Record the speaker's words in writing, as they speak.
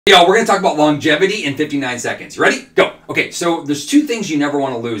Y'all, we're going to talk about longevity in 59 seconds. Ready? Go. Okay, so there's two things you never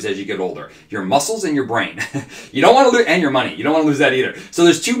want to lose as you get older. Your muscles and your brain. You don't want to lose, and your money. You don't want to lose that either. So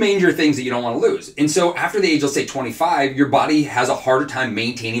there's two major things that you don't want to lose. And so after the age, let's say 25, your body has a harder time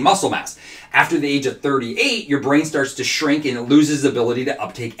maintaining muscle mass. After the age of 38, your brain starts to shrink and it loses the ability to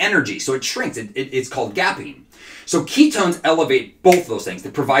uptake energy. So it shrinks. It's called gapping. So ketones elevate both those things.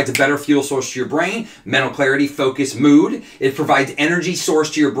 It provides a better fuel source to your brain, mental clarity, focus, mood. It provides energy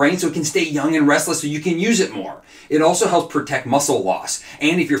source to your brain so it can stay young and restless so you can use it more. It also helps protect muscle loss.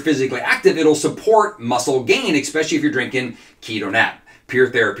 And if you're physically active, it'll support muscle gain, especially if you're drinking Keto Nap, pure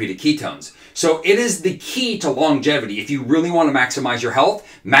therapeutic ketones. So it is the key to longevity. If you really want to maximize your health,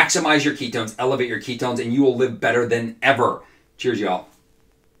 maximize your ketones, elevate your ketones, and you will live better than ever. Cheers, y'all.